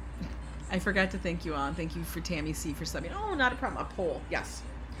 I forgot to thank you on. Thank you for Tammy C for subbing. Oh, not a problem. A poll. Yes.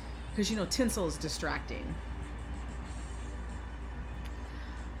 Because, you know, tinsel is distracting.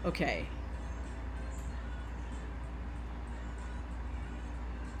 Okay.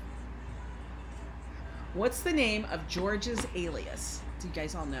 What's the name of George's alias? Do you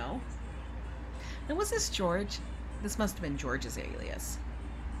guys all know? And was this George? This must have been George's alias.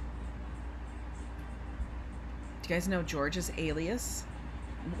 Do you guys know George's alias?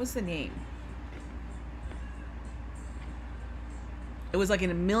 What was the name? It was like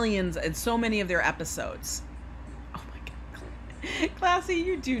in millions and so many of their episodes. Oh my God. Classy,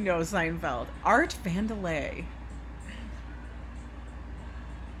 you do know Seinfeld. Art Vandelay.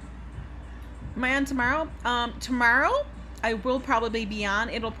 Am I on tomorrow? Tomorrow I will probably be on.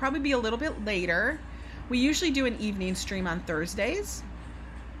 It'll probably be a little bit later. We usually do an evening stream on Thursdays.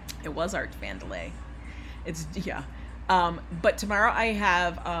 It was Art Vandelay. It's, yeah. But tomorrow I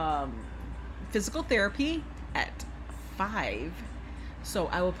have physical therapy at 5. So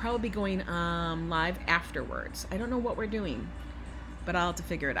I will probably be going live afterwards. I don't know what we're doing, but I'll have to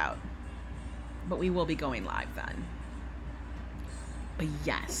figure it out. But we will be going live then. But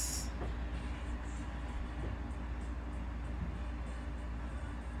yes.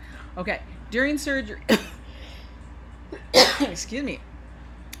 Okay, during surgery, excuse me,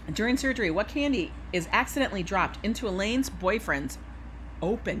 during surgery, what candy is accidentally dropped into Elaine's boyfriend's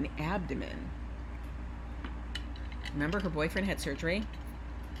open abdomen? Remember her boyfriend had surgery?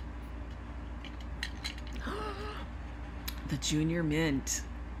 The Junior Mint.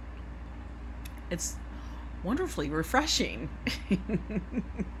 It's wonderfully refreshing.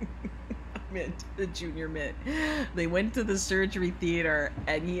 Mint, the Junior Mint. They went to the surgery theater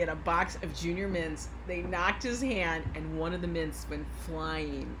and he had a box of Junior Mints. They knocked his hand and one of the mints went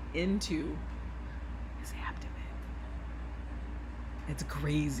flying into his abdomen. It's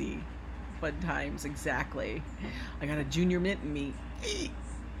crazy. Fun times, exactly. I got a Junior Mint in me.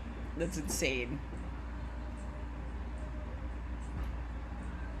 That's insane.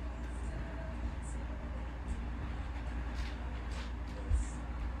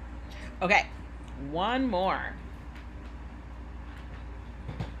 Okay, one more.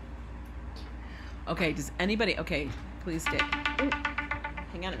 Okay, does anybody, okay, please stay. Ooh,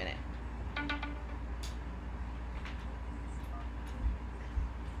 hang on a minute.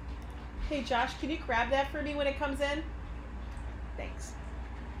 Hey Josh, can you grab that for me when it comes in? Thanks.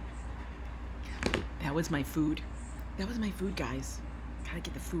 That was my food. That was my food, guys. Gotta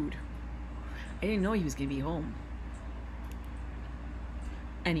get the food. I didn't know he was gonna be home.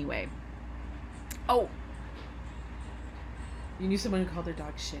 Anyway. Oh! You knew someone who called their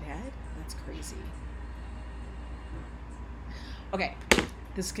dog shithead? That's crazy. Okay,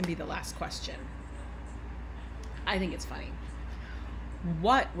 this can be the last question. I think it's funny.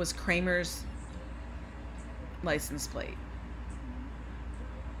 What was Kramer's license plate?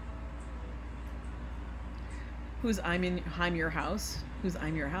 Who's I'm your house? Who's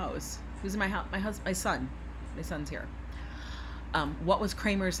I'm your house? Who's in my house? My son. My son's here. What was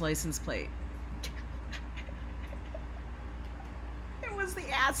Kramer's license plate? It was the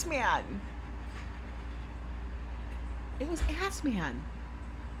Ass Man. It was Ass Man.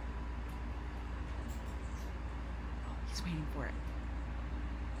 Oh, he's waiting for it.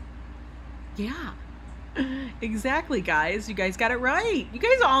 Yeah. Exactly, guys. You guys got it right. You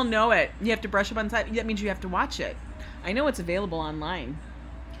guys all know it. You have to brush up on time. That means you have to watch it. I know it's available online.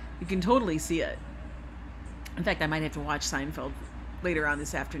 You can totally see it. In fact, I might have to watch Seinfeld later on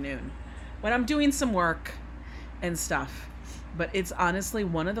this afternoon when I'm doing some work and stuff. But it's honestly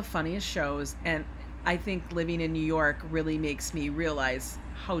one of the funniest shows, and I think living in New York really makes me realize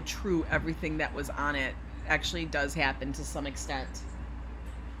how true everything that was on it actually does happen to some extent.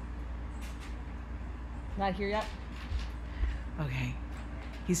 Not here yet? Okay.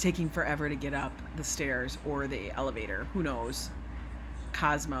 He's taking forever to get up the stairs or the elevator. Who knows?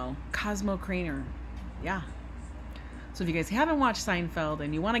 Cosmo Craner. Yeah. So if you guys haven't watched Seinfeld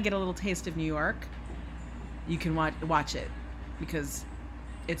and you want to get a little taste of New York, you can watch it because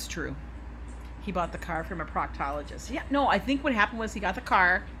it's true. He bought the car from a proctologist. Yeah, no, I think what happened was he got the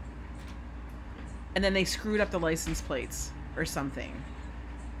car and then they screwed up the license plates or something.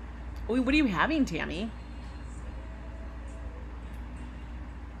 What are you having, Tammy?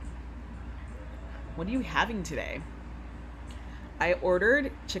 What are you having today? I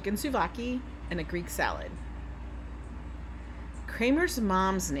ordered chicken souvlaki and a Greek salad. Kramer's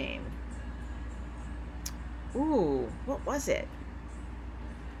mom's name. Ooh, what was it?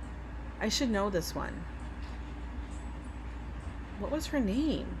 I should know this one. What was her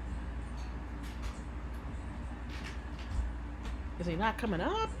name? Is he not coming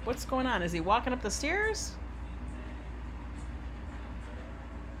up? What's going on? Is he walking up the stairs?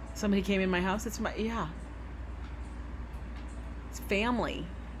 Somebody came in my house. It's my, yeah. It's family.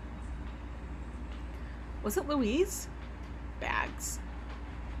 Was it Louise? Bags.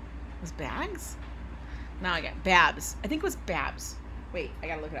 Was Bags? Now I got Babs. I think it was Babs. Wait, I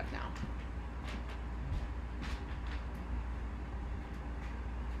gotta look it up now.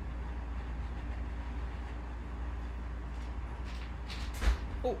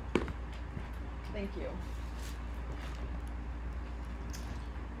 Oh, thank you.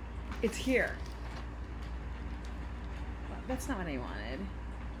 It's here. That's not what I wanted.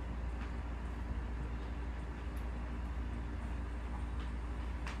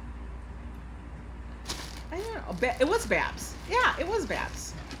 I don't know. It was Babs. Yeah, it was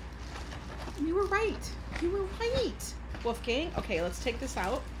Babs. You were right. You were right. Wolfgang. Okay, let's take this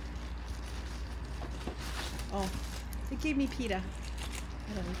out. Oh, it gave me PETA.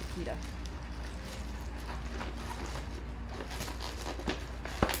 I don't need the PETA.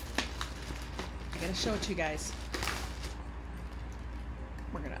 I gotta show it to you guys.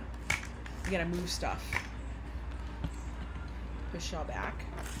 We gotta move stuff. Push y'all back.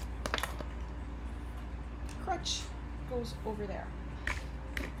 Crutch goes over there.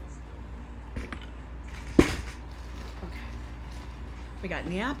 Okay. We got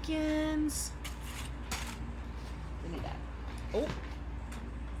napkins. We need that. Oh.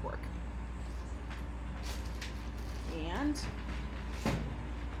 Fork. And,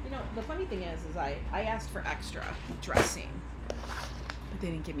 you know, the funny thing is I asked for extra dressing. But they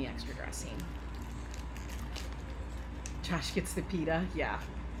didn't give me extra dressing. Josh gets the PETA. Yeah.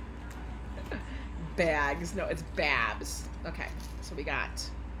 Bags. No, it's Babs. Okay, so we got,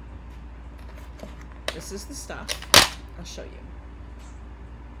 this is the stuff. I'll show you.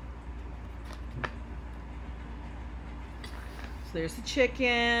 So there's the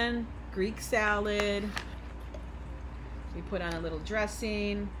chicken, Greek salad. We put on a little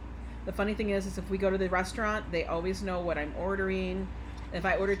dressing. The funny thing is if we go to the restaurant, they always know what I'm ordering. If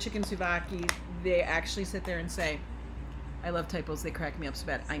I order chicken souvlaki, they actually sit there and say, I love typos. They crack me up so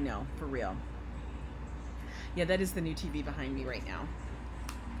bad. I know, for real. Yeah, that is the new TV behind me right now.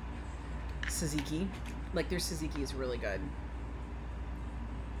 Tzatziki. Like, their tzatziki is really good.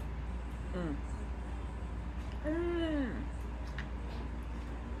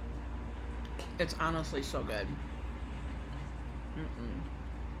 It's honestly so good.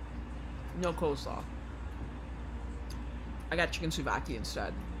 No coleslaw. I got chicken souvlaki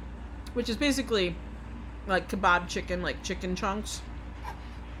instead. Which is basically like kebab chicken, like chicken chunks.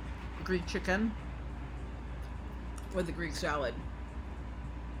 Greek chicken. With the Greek salad.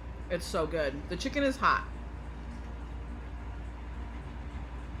 It's so good. The chicken is hot.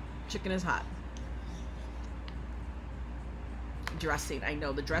 Chicken is hot. Dressing. I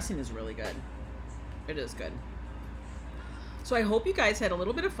know the dressing is really good. It is good. So I hope you guys had a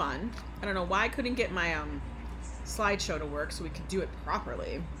little bit of fun. I don't know why I couldn't get my slideshow to work so we could do it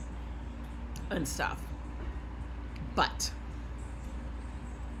properly and stuff. But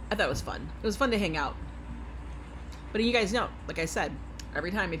I thought it was fun. It was fun to hang out. But you guys know, like I said, every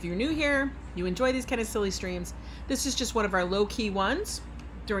time, if you're new here, you enjoy these kind of silly streams, this is just one of our low-key ones.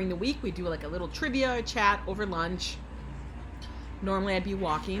 During the week, we do like a little trivia chat over lunch. Normally, I'd be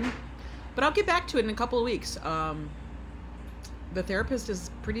walking. But I'll get back to it in a couple of weeks. The therapist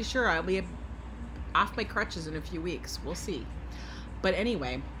is pretty sure I'll be off my crutches in a few weeks. We'll see. But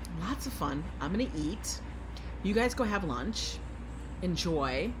anyway, lots of fun. I'm going to eat. You guys go have lunch.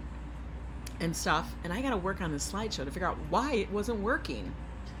 Enjoy. And stuff, and I gotta work on this slideshow to figure out why it wasn't working.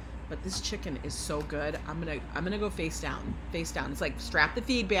 But this chicken is so good. I'm gonna go face down. It's like strap the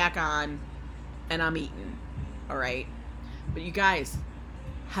feed back on, and I'm eating. All right. But you guys,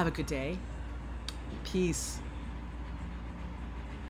 have a good day. Peace.